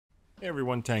Hey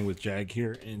everyone, Tang with JAG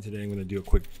here, and today I'm going to do a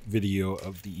quick video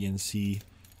of the E&C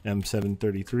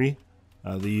M733.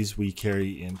 These we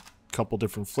carry in a couple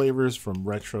different flavors, from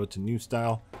retro to new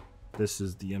style. This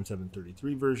is the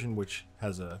M733 version, which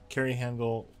has a carry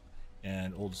handle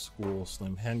and old school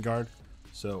slim handguard.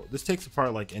 So this takes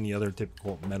apart like any other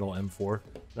typical metal M4.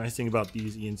 The nice thing about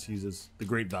these E&Cs is the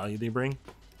great value they bring.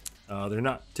 They're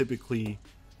not typically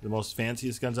the most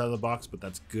fanciest guns out of the box, but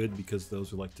that's good because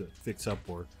those who like to fix up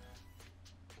or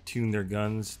tune their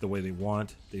guns the way they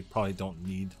want, they probably don't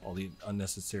need all the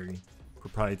unnecessary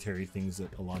proprietary things that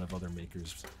a lot of other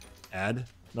makers add.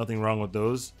 Nothing wrong with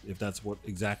those if that's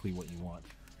exactly what you want.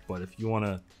 But if you want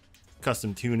to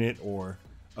custom tune it or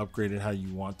upgrade it how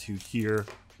you want to here,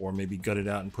 or maybe gut it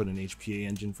out and put an HPA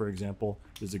engine, for example,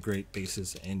 is a great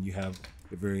basis, and you have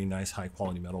a very nice high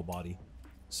quality metal body.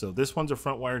 So this one's a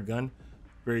front wired gun,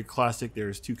 very classic.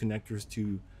 There's two connectors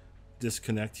to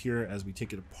disconnect here as we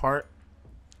take it apart.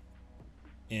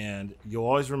 And you'll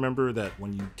always remember that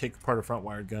when you take apart a front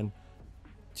wired gun,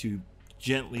 to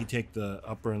gently take the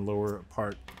upper and lower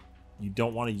apart. You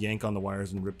don't want to yank on the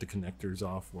wires and rip the connectors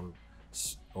off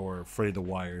or fray the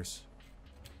wires.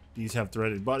 These have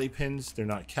threaded body pins. They're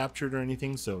not captured or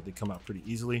anything, so they come out pretty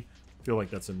easily. I feel like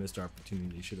that's a missed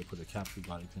opportunity. They should have put a captured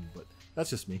body pin, but that's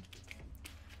just me.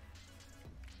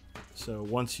 So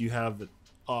once you have it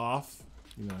off,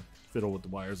 you're gonna fiddle with the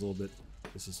wires a little bit.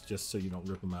 This is just so you don't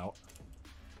rip them out.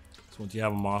 So once you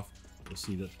have them off, you'll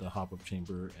see that the hop-up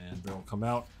chamber and barrel come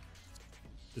out.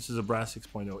 This is a brass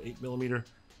 6.08 millimeter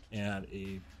and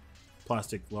a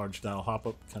plastic large style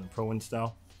hop-up, kind of pro-in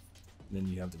style. And then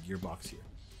you have the gearbox here.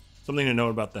 Something to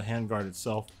note about the handguard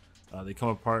itself, they come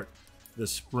apart. The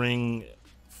spring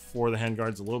for the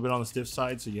handguard is a little bit on the stiff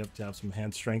side, so you have to have some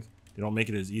hand strength. They don't make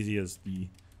it as easy as the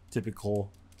typical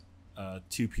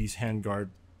two-piece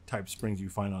handguard type springs you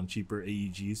find on cheaper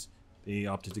AEGs. They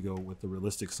opted to go with the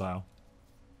realistic style.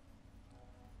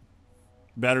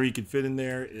 Battery you could fit in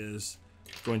there is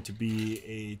going to be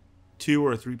a 2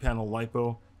 or 3 panel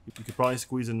LiPo. You could probably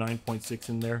squeeze a 9.6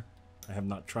 in there. I have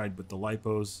not tried, but the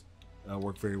LiPos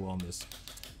work very well in this.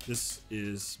 This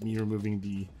is me removing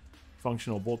the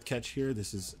functional bolt catch here.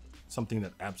 This is something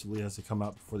that absolutely has to come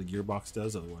out before the gearbox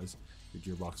does, otherwise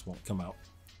your gearbox won't come out.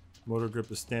 Motor grip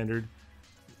is standard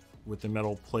with the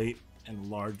metal plate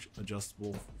and large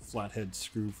adjustable flathead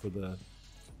screw for the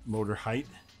motor height.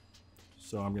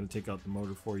 So I'm going to take out the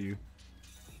motor for you.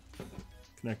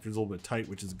 Connector's a little bit tight,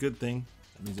 which is a good thing.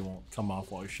 That means it won't come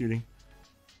off while you're shooting.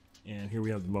 And here we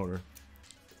have the motor.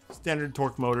 Standard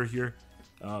torque motor here.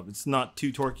 It's not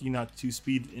too torquey, not too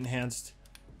speed enhanced.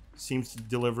 Seems to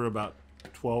deliver about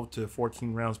 12 to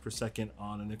 14 rounds per second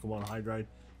on a nickel monohydride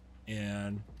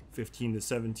and 15 to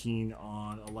 17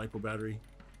 on a LiPo battery,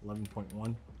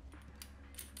 11.1.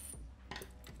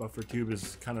 Buffer tube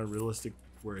is kind of realistic,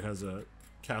 where it has a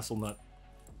castle nut.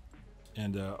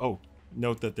 And oh,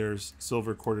 note that there's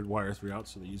silver corded wire throughout,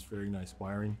 so they use very nice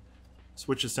wiring.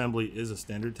 Switch assembly is a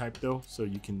standard type though, so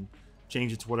you can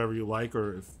change it to whatever you like,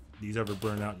 or if these ever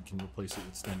burn out, you can replace it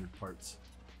with standard parts.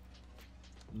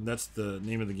 And that's the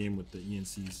name of the game with the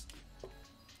E&Cs.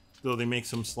 Though they make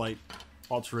some slight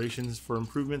alterations for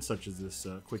improvements, such as this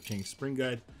quick change spring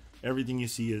guide. Everything you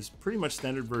see is pretty much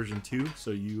standard version 2,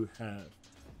 so you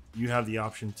have the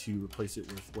option to replace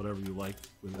it with whatever you like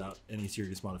without any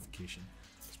serious modification.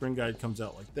 Spring guide comes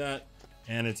out like that,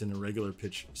 and it's an irregular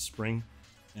pitch spring,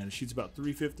 and it shoots about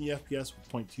 350 FPS with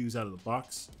 0.2s out of the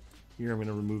box. Here I'm going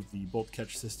to remove the bolt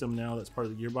catch system now that's part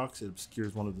of the gearbox. It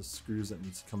obscures one of the screws that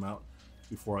needs to come out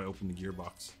before I open the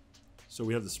gearbox. So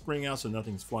we have the spring out so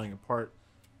nothing's flying apart,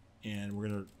 and we're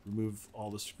going to remove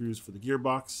all the screws for the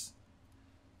gearbox.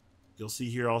 You'll see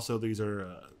here also these are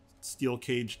steel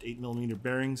caged 8mm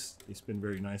bearings. They spin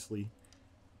very nicely.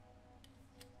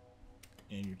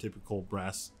 And your typical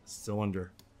brass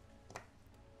cylinder.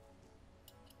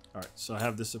 Alright, so I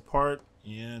have this apart,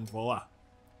 and voila.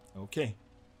 Okay.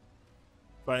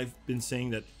 If I've been saying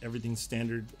that everything's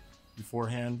standard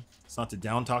beforehand, it's not to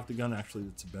down talk the gun, actually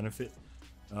it's a benefit.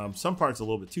 Some parts a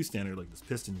little bit too standard, like this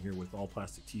piston here with all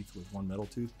plastic teeth with one metal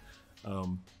tooth.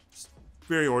 It's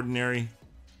very ordinary.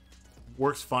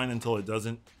 Works fine until it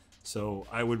doesn't. So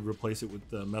I would replace it with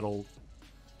the metal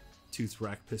tooth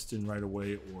rack piston right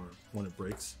away, or when it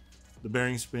breaks. The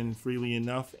bearings spin freely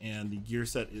enough, and the gear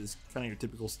set is kind of your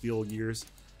typical steel gears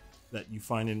that you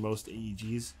find in most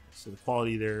AEGs. So the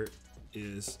quality there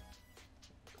is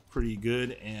pretty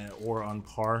good, or on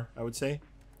par, I would say.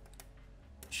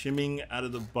 Shimming out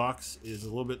of the box is a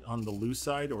little bit on the loose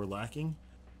side or lacking.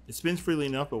 It spins freely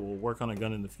enough, but we'll work on a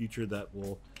gun in the future that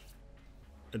will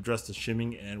address the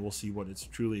shimming, and we'll see what it's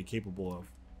truly capable of.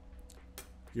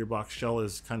 Gearbox shell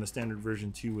is kind of standard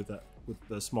version 2 with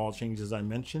the small changes I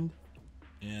mentioned.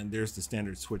 And there's the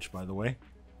standard switch, by the way.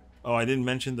 Oh, I didn't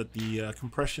mention that the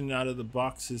compression out of the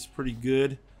box is pretty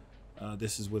good.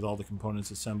 This is with all the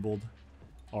components assembled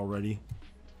already.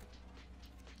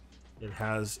 It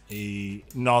has a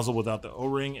nozzle without the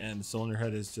O-ring, and the cylinder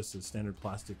head is just a standard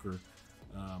plastic or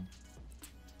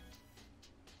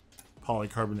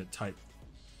polycarbonate type.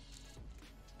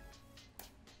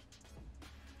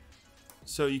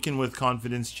 So you can, with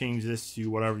confidence, change this to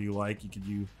whatever you like. You could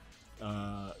do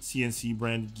CNC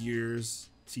branded gears,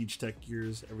 Siege Tech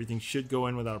gears. Everything should go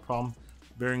in without a problem.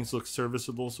 Bearings look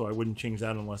serviceable, so I wouldn't change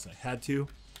that unless I had to.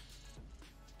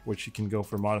 Which you can go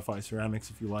for modified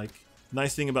ceramics if you like.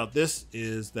 Nice thing about this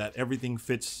is that everything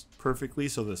fits perfectly,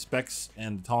 so the specs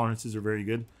and the tolerances are very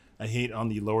good. I hate on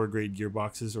the lower grade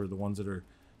gearboxes, or the ones that are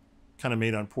kind of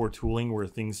made on poor tooling, where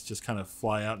things just kind of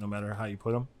fly out no matter how you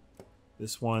put them.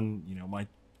 This one, you know, my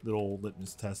little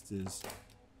litmus test is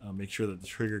make sure that the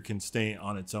trigger can stay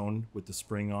on its own with the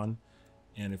spring on,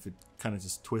 and if it kind of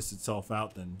just twists itself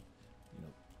out, then you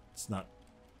know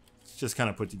it's just kind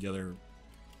of put together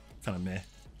kind of meh.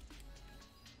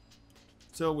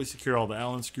 So we secure all the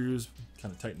Allen screws,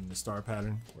 kind of tighten the star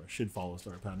pattern, or it should follow a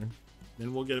star pattern.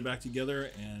 Then we'll get it back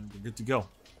together and we're good to go.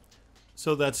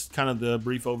 So that's kind of the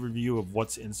brief overview of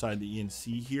what's inside the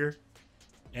E&C here.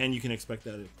 And you can expect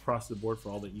that across the board for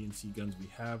all the E&C guns we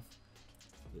have.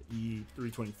 The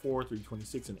E-324,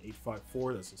 326, and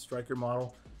 854, that's the Striker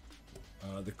model.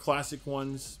 The classic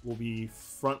ones will be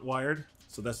front wired.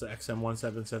 So that's the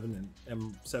XM177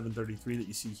 and M733 that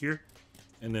you see here.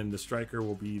 And then the Striker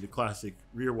will be the classic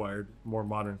rear wired, more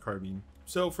modern carbine.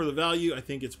 So for the value, I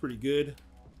think it's pretty good.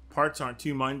 Parts aren't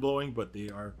too mind-blowing, but they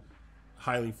are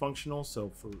highly functional.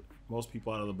 So for most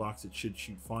people out of the box, it should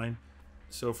shoot fine.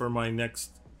 So for my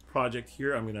next project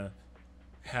here, I'm gonna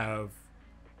have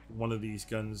one of these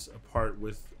guns apart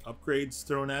with upgrades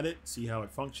thrown at it, see how it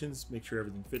functions, make sure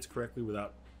everything fits correctly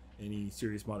without any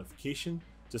serious modification,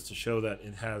 just to show that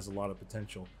it has a lot of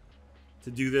potential.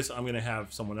 To do this, I'm gonna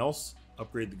have someone else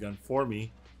upgrade the gun for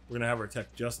me. We're gonna have our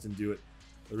tech Justin do it.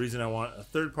 The reason I want a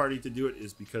third party to do it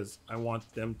is because I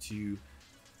want them to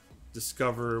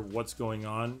discover what's going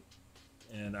on,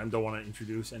 and I don't want to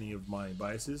introduce any of my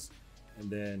biases. And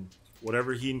then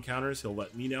whatever he encounters, he'll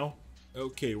let me know.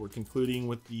 Okay, we're concluding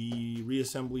with the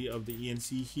reassembly of the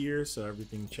E&C here, so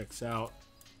everything checks out.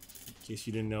 In case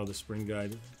you didn't know, the spring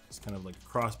guide is kind of like a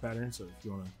cross pattern, so if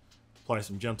you want to apply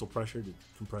some gentle pressure to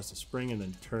compress the spring and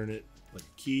then turn it like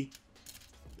a key,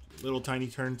 little tiny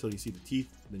turn until you see the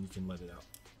teeth, then you can let it out.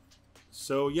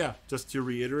 So yeah, just to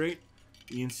reiterate,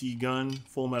 E&C gun,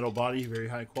 full metal body, very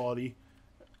high quality.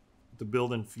 The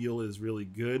build and feel is really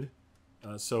good,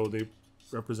 so they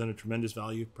represent a tremendous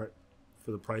value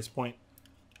for the price point.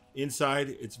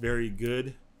 Inside, it's very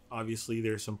good. Obviously,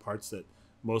 there's some parts that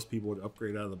most people would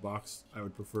upgrade out of the box. I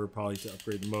would prefer probably to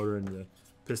upgrade the motor and the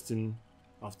piston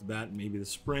off the bat, and maybe the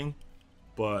spring.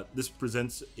 But this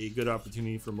presents a good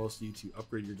opportunity for most of you to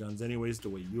upgrade your guns anyways, the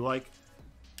way you like.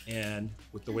 And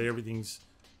with the way everything's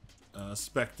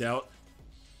spec'd out,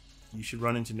 you should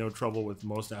run into no trouble with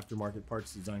most aftermarket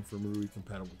parts designed for Marui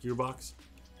compatible gearbox.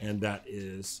 And that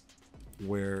is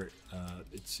where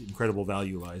its incredible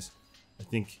value lies. I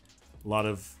think a lot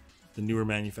of the newer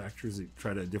manufacturers, they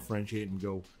try to differentiate and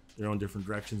go their own different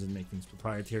directions and make things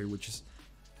proprietary, which is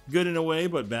good in a way,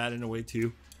 but bad in a way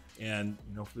too. And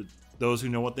you know, for those who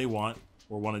know what they want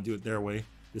or want to do it their way,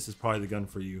 this is probably the gun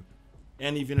for you.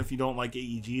 And even if you don't like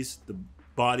AEGs, the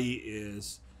body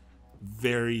is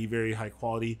very, very high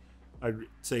quality. I'd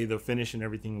say the finish and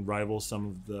everything rivals some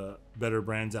of the better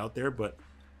brands out there, but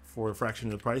for a fraction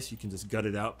of the price, you can just gut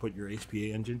it out, put your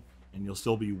HPA engine, and you'll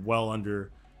still be well under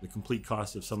the complete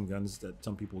cost of some guns that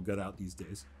some people gut out these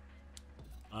days.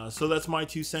 So that's my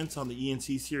 2 cents on the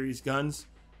E&C series guns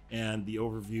and the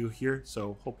overview here.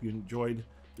 So hope you enjoyed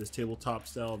this tabletop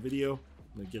style video.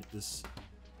 I'm gonna get this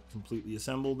completely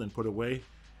assembled and put away,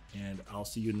 and I'll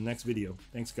see you in the next video.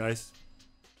 Thanks guys.